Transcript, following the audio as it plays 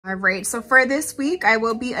All right, so for this week, I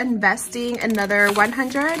will be investing another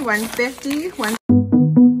 100, 150, 1...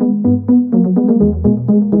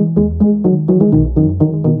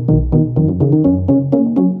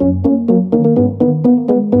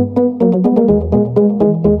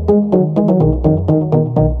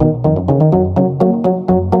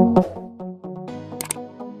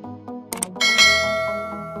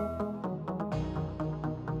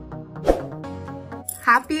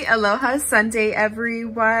 Happy Aloha Sunday,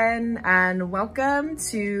 everyone, and welcome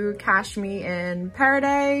to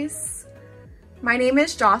Cashmeinparadise. My name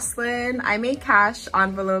is Jocelyn. I'm a cash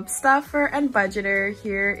envelope stuffer and budgeter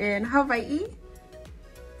here in Hawaii.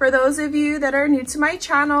 For those of you that are new to my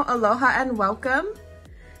channel, aloha and welcome.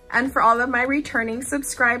 And for all of my returning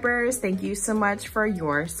subscribers, thank you so much for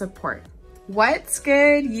your support. What's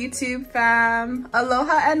good, YouTube fam?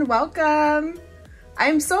 Aloha and welcome.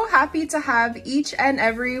 I'm so happy to have each and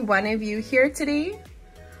every one of you here today.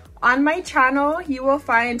 On my channel, you will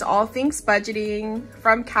find all things budgeting,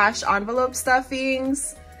 from cash envelope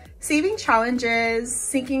stuffings, saving challenges,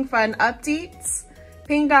 sinking fund updates,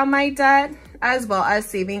 paying down my debt, as well as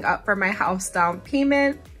saving up for my house down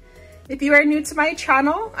payment. If you are new to my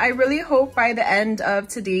channel, I really hope by the end of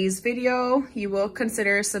today's video, you will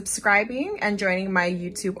consider subscribing and joining my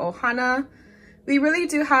YouTube ohana. We really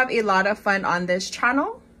do have a lot of fun on this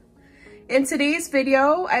channel. In today's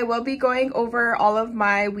video, I will be going over all of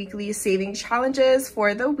my weekly saving challenges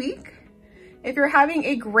for the week. If you're having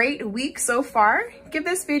a great week so far, give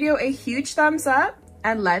this video a huge thumbs up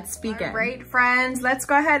and let's begin. All right, friends, let's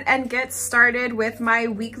go ahead and get started with my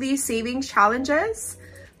weekly saving challenges.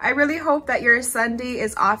 I really hope that your Sunday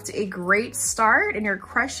is off to a great start and you're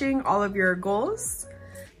crushing all of your goals.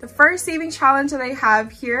 The first saving challenge that I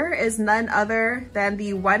have here is none other than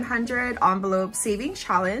the 100 envelope saving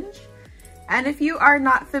challenge. And if you are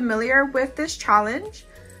not familiar with this challenge,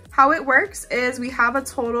 how it works is we have a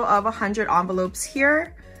total of 100 envelopes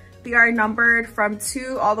here. They are numbered from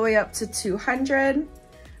 2 all the way up to 200.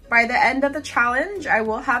 By the end of the challenge, I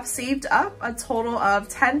will have saved up a total of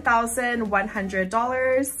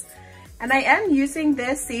 $10,100. And I am using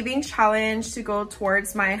this saving challenge to go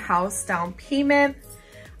towards my house down payment.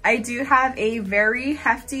 I do have a very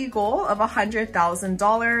hefty goal of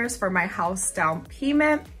 $100,000 for my house down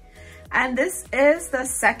payment. And this is the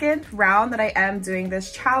second round that I am doing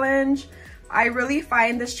this challenge. I really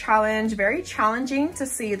find this challenge very challenging, to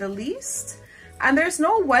say the least. And there's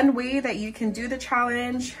no one way that you can do the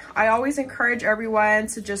challenge. I always encourage everyone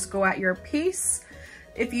to just go at your pace.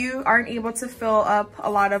 If you aren't able to fill up a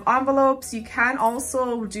lot of envelopes, you can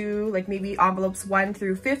also do like maybe envelopes 1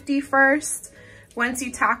 through 50 first. Once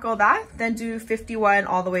you tackle that, then do 51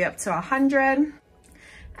 all the way up to 100.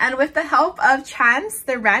 And with the help of Chance,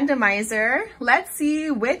 the randomizer, let's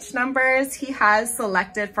see which numbers he has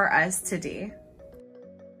selected for us today.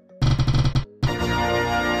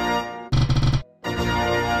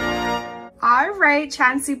 All right,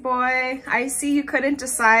 Chancey boy, I see you couldn't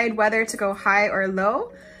decide whether to go high or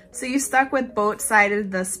low, so you stuck with both sides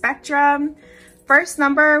of the spectrum. First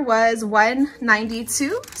number was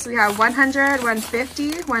 192. So we have 100,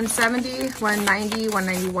 150, 170, 190,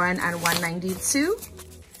 191, and 192.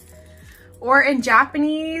 Or in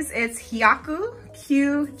Japanese, it's Hyaku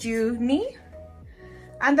Kyū ni.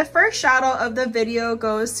 And the first shout out of the video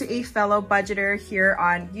goes to a fellow budgeter here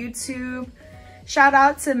on YouTube. Shout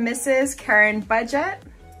out to Mrs. Karen Budget.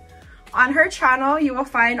 On her channel, you will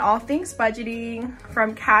find all things budgeting,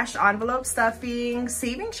 from cash envelope stuffing,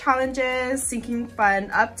 saving challenges, sinking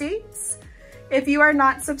fund updates. If you are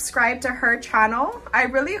not subscribed to her channel, I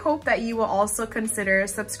really hope that you will also consider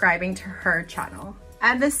subscribing to her channel.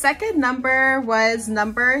 And the second number was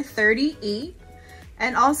number 38.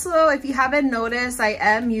 And also, if you haven't noticed, I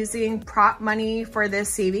am using prop money for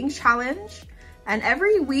this saving challenge. And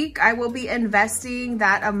every week I will be investing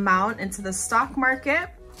that amount into the stock market.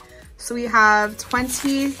 So we have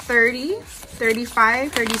 20, 30,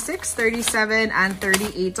 35, 36, 37, and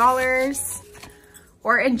 $38.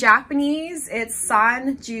 Or in Japanese, it's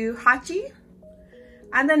San Ju Hachi.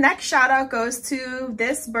 And the next shout out goes to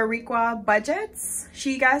this Barikwa Budgets.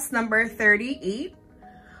 She guessed number 38.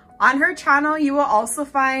 On her channel, you will also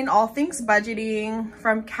find all things budgeting,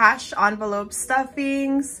 from cash envelope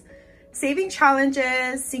stuffings, saving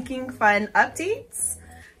challenges, sinking fund updates.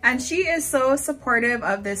 And she is so supportive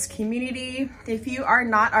of this community. If you are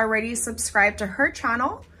not already subscribed to her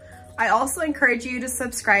channel, I also encourage you to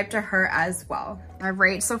subscribe to her as well. All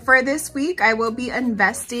right, so for this week, I will be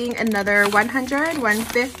investing another 100,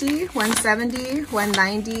 150, 170,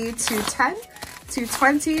 190, 210,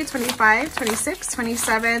 220, 25, 26,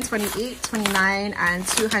 27, 28, 29, and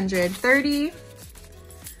 230.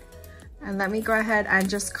 And let me go ahead and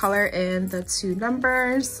just color in the two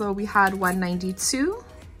numbers. So we had 192.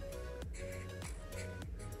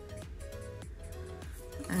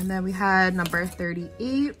 And then we had number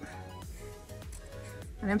 38.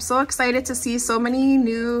 And I'm so excited to see so many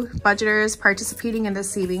new budgeters participating in the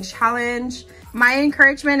savings challenge. My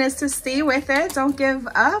encouragement is to stay with it, don't give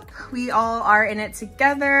up. We all are in it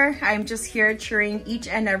together. I'm just here cheering each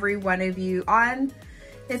and every one of you on.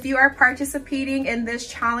 If you are participating in this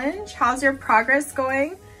challenge, how's your progress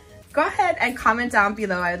going? Go ahead and comment down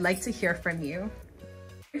below. I'd like to hear from you.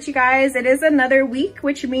 You guys, it is another week,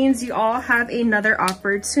 which means you all have another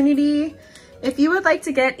opportunity. If you would like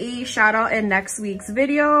to get a shout out in next week's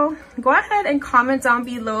video, go ahead and comment down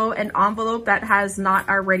below an envelope that has not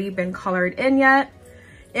already been colored in yet.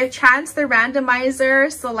 If chance the randomizer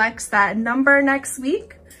selects that number next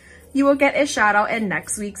week, you will get a shout out in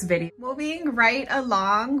next week's video. Moving right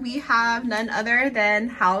along, we have none other than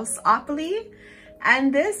House-Opoly.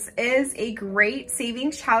 And this is a great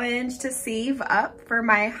savings challenge to save up for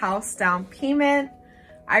my house down payment.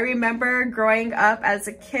 I remember growing up as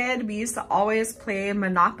a kid, we used to always play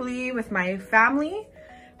Monopoly with my family.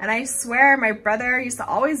 And I swear my brother used to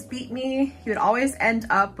always beat me. He would always end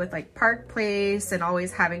up with like Park Place and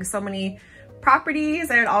always having so many properties.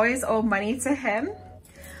 I would always owe money to him.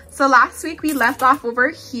 So last week we left off over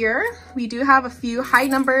here. We do have a few high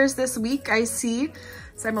numbers this week, I see.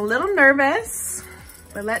 So I'm a little nervous,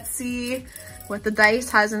 but let's see what the dice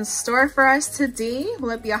has in store for us today. Will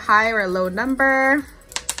it be a high or a low number?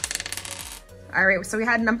 All right, so we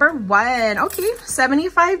had number 1. Okay,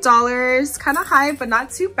 $75, kind of high, but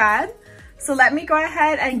not too bad. So let me go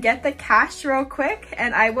ahead and get the cash real quick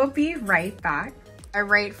and I will be right back. All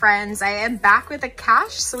right, friends, I am back with the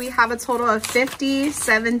cash. So we have a total of $50,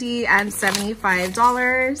 $70, and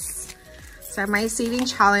 $75. So I have my saving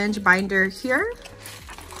challenge binder here.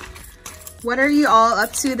 What are you all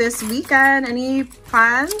up to this weekend? Any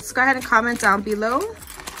plans? Go ahead and comment down below.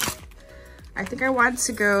 I think I want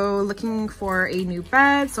to go looking for a new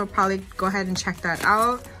bed, so I'll probably go ahead and check that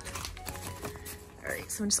out. All right,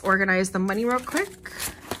 so I'm just organize the money real quick.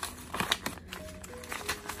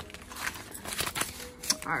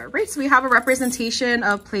 All right, so we have a representation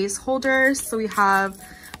of placeholders. So we have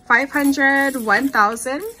 500,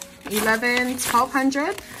 1,000, 11,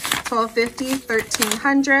 1,200, 1250,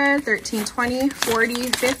 1300, 1320,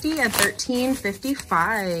 40, 50, and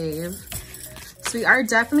 1355. So we are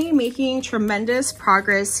definitely making tremendous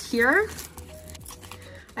progress here.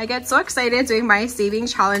 I get so excited doing my saving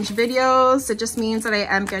challenge videos. It just means that I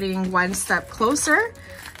am getting one step closer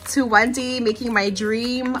to one day making my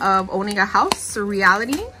dream of owning a house a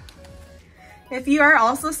reality. If you are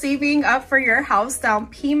also saving up for your house down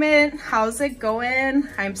payment, how's it going?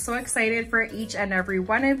 I'm so excited for each and every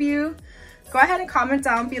one of you. Go ahead and comment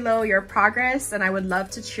down below your progress and I would love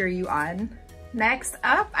to cheer you on. Next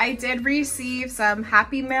up, I did receive some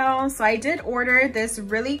happy mail. So I did order this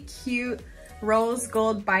really cute rose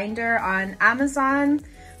gold binder on Amazon.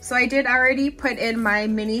 So I did already put in my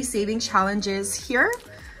mini saving challenges here.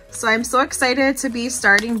 So I'm so excited to be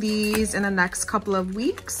starting these in the next couple of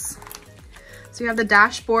weeks. So you have the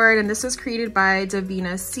dashboard, and this was created by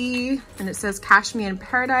Divina and it says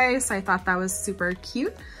Cashmeinparadise. I thought that was super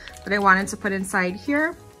cute, but I wanted to put inside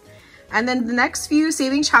here. And then the next few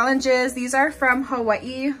saving challenges, these are from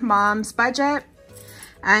Hawai'i Mom's Budget.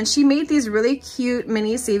 And she made these really cute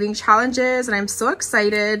mini saving challenges and I'm so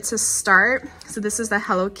excited to start. So this is the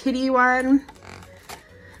Hello Kitty one.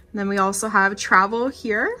 And then we also have travel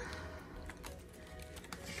here.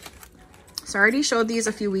 So I already showed these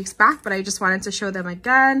a few weeks back, but I just wanted to show them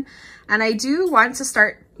again. And I do want to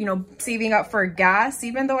start, saving up for gas,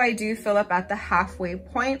 even though I do fill up at the halfway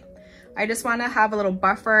point. I just want to have a little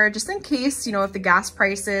buffer just in case, if the gas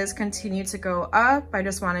prices continue to go up. I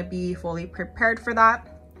just want to be fully prepared for that.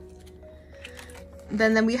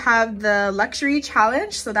 Then we have the luxury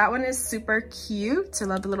challenge. So that one is super cute. I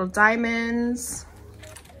love the little diamonds.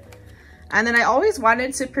 And then I always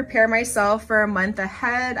wanted to prepare myself for a month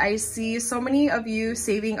ahead. I see so many of you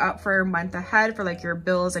saving up for a month ahead for like your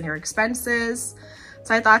bills and your expenses.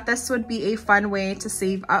 So I thought this would be a fun way to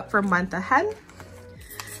save up for a month ahead.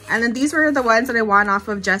 And then these were the ones that I won off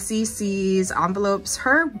of Jessie C's envelopes,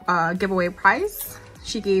 her giveaway prize.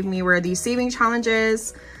 She gave me were these saving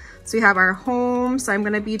challenges. So we have our home. So I'm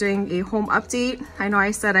going to be doing a home update. I know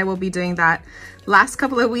I said I will be doing that last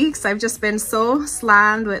couple of weeks. I've just been so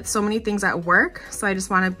slammed with so many things at work. So I just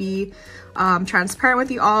want to be transparent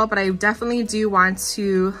with you all, but I definitely do want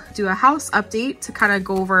to do a house update to kind of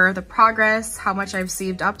go over the progress, how much I've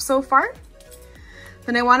saved up so far.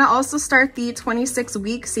 Then I want to also start the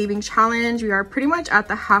 26-week saving challenge. We are pretty much at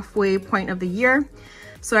the halfway point of the year.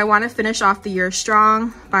 So I want to finish off the year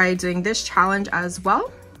strong by doing this challenge as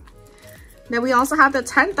well. Then we also have the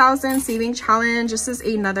 10,000 saving challenge. This is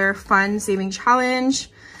another fun saving challenge.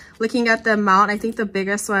 Looking at the amount, I think the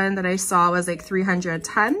biggest one that I saw was like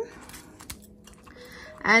 310.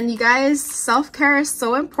 And you guys, self-care is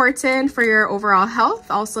so important for your overall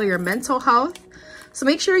health, also your mental health. So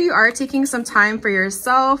make sure you are taking some time for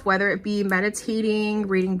yourself, whether it be meditating,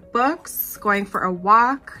 reading books, going for a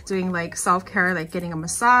walk, doing like self-care, like getting a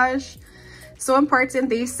massage. So important.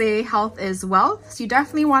 They say health is wealth. So you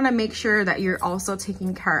definitely want to make sure that you're also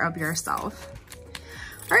taking care of yourself.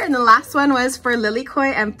 All right, and the last one was for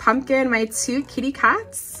Lilikoi and Pumpkin, my two kitty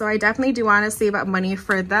cats. So I definitely do want to save up money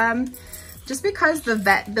for them. Just because the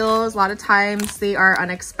vet bills, a lot of times they are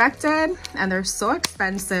unexpected and they're so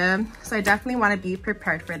expensive. So I definitely want to be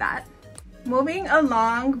prepared for that. Moving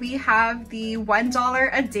along, we have the $1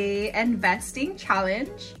 a day investing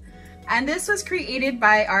challenge. And this was created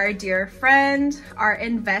by our dear friend, our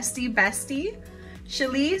investy bestie,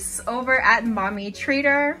 Shalise over at Mommy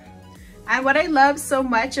Trader. And what I love so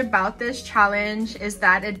much about this challenge is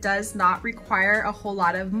that it does not require a whole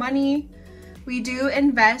lot of money. We do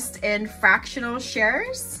invest in fractional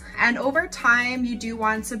shares, and over time you do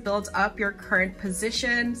want to build up your current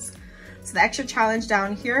positions. So the extra challenge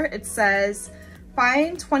down here, it says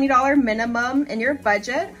find $20 minimum in your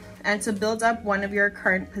budget and to build up one of your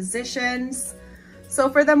current positions. So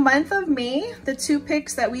for the month of May, the two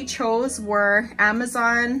picks that we chose were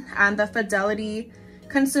Amazon and the Fidelity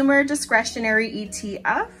Consumer Discretionary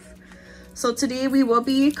ETF. So today we will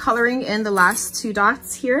be coloring in the last two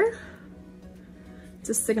dots here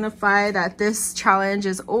to signify that this challenge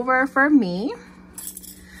is over for me.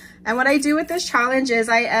 And what I do with this challenge is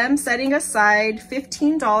I am setting aside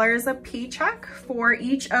 $15 a paycheck for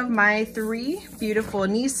each of my 3 beautiful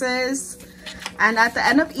nieces. And at the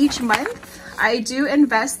end of each month, I do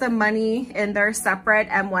invest the money in their separate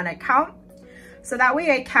M1 account. So that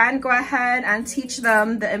way I can go ahead and teach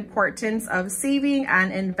them the importance of saving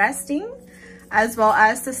and investing, as well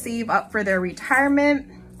as to save up for their retirement.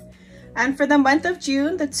 And for the month of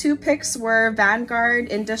June, the two picks were Vanguard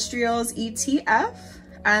Industrials ETF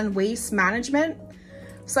and Waste Management.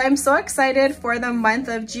 So I'm so excited for the month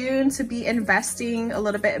of June to be investing a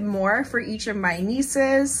little bit more for each of my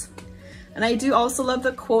nieces. And I do also love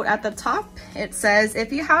the quote at the top. It says,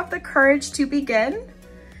 if you have the courage to begin,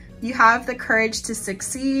 you have the courage to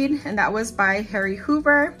succeed. And that was by Harry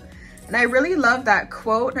Hoover. And I really love that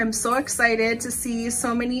quote. I'm so excited to see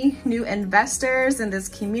so many new investors in this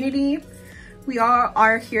community. We all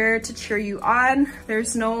are here to cheer you on.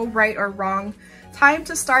 There's no right or wrong time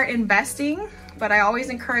to start investing, but I always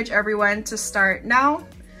encourage everyone to start now.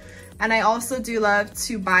 And I also do love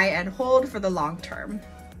to buy and hold for the long term.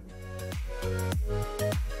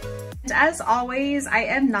 And as always, I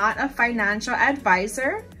am not a financial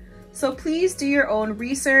advisor, so please do your own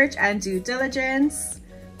research and due diligence.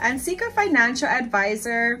 And seek a financial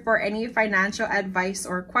advisor for any financial advice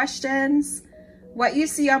or questions. What you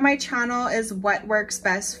see on my channel is what works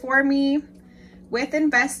best for me. With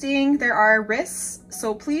investing, there are risks,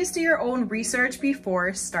 so please do your own research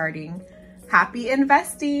before starting. Happy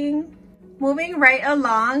investing! Moving right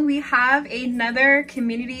along, we have another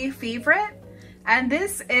community favorite, and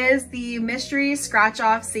this is the Mystery Scratch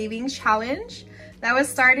Off Savings Challenge. That was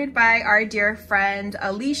started by our dear friend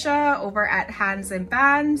Alicia over at Hands and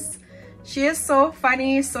Bands. She is so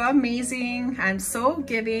funny, so amazing, and so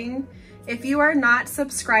giving. If you are not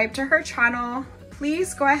subscribed to her channel,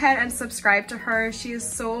 please go ahead and subscribe to her. She is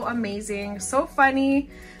so amazing, so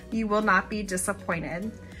funny. You will not be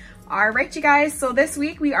disappointed. All right, you guys, so this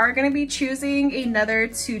week we are going to be choosing another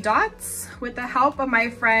 2 dots with the help of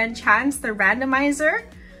my friend Chance the randomizer.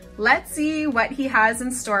 Let's see what he has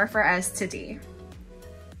in store for us today.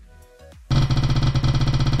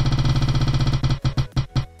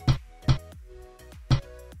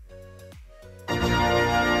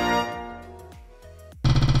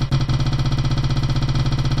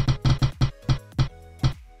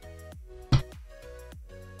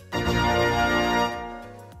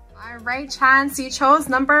 Right, Chance, you chose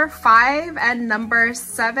number 5 and number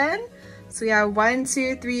 7. So we have 1,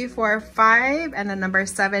 2, 3, 4, 5, and then number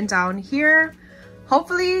 7 down here.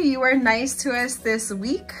 Hopefully you were nice to us this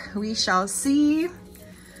week. We shall see.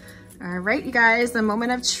 All right, you guys, the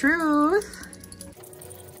moment of truth.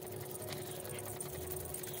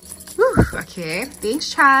 Whew, okay, thanks,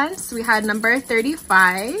 Chance. We had number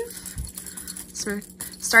 35. So we're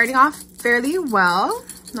starting off fairly well,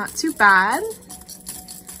 not too bad.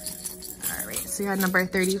 So you had number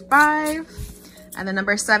 35. And then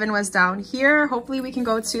number 7 was down here. Hopefully we can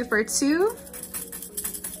go 2 for 2.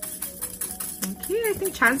 Okay, I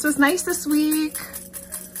think Chance was nice this week.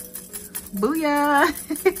 Booyah.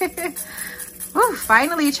 Woo,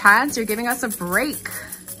 finally, Chance, you're giving us a break.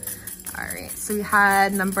 All right, so we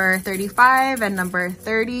had number 35 and number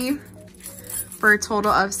 30 for a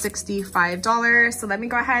total of $65. So let me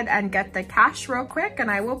go ahead and get the cash real quick and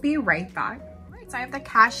I will be right back. All right, so I have the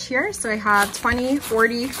cash here. So I have 20,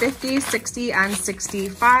 40, 50, 60, and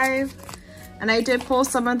 65. And I did pull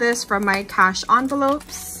some of this from my cash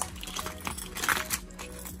envelopes.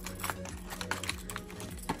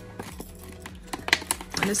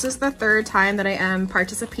 And this is the 3rd time that I am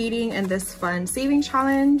participating in this fun saving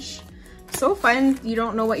challenge. So fun, you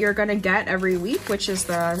don't know what you're gonna get every week, which is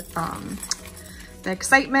the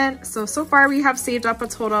excitement. So far we have saved up a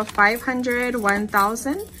total of 500,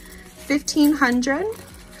 1,000, 1,500,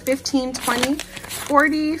 15, 20,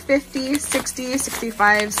 40, 50, 60,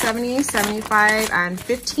 65, 70, 75, and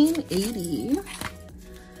 1,580,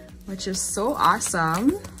 which is so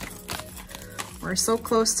awesome. We're so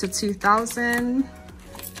close to 2,000.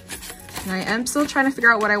 And I am still trying to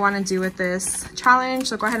figure out what I want to do with this challenge.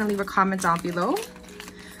 So go ahead and leave a comment down below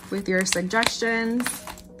with your suggestions.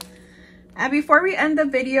 And before we end the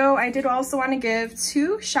video, I did also want to give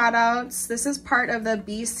 2 shout outs. This is part of the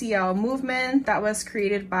BCL movement that was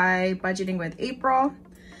created by Budgeting with April.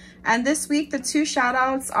 And this week, the 2 shout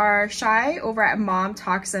outs are Shy over at Mom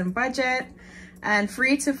Talks and Budget and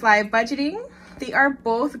Free to Fly Budgeting. They are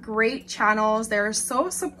both great channels. They're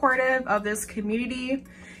so supportive of this community.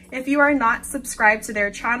 If you are not subscribed to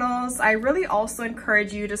their channels, I really also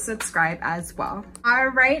encourage you to subscribe as well. All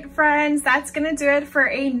right, friends, that's gonna do it for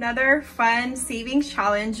another fun savings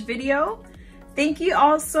challenge video. Thank you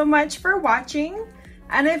all so much for watching.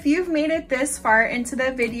 And if you've made it this far into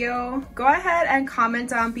the video, go ahead and comment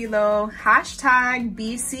down below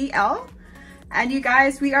 #BCL. And you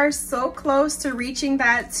guys, we are so close to reaching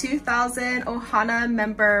that 2,000 Ohana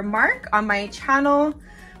member mark on my channel.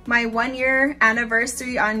 My 1-year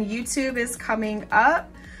anniversary on YouTube is coming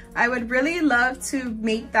up. I would really love to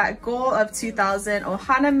make that goal of 2,000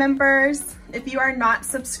 Ohana members. If you are not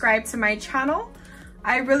subscribed to my channel,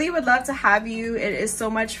 I really would love to have you. It is so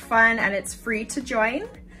much fun and it's free to join.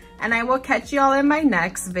 And I will catch you all in my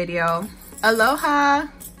next video. Aloha,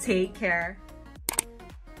 take care.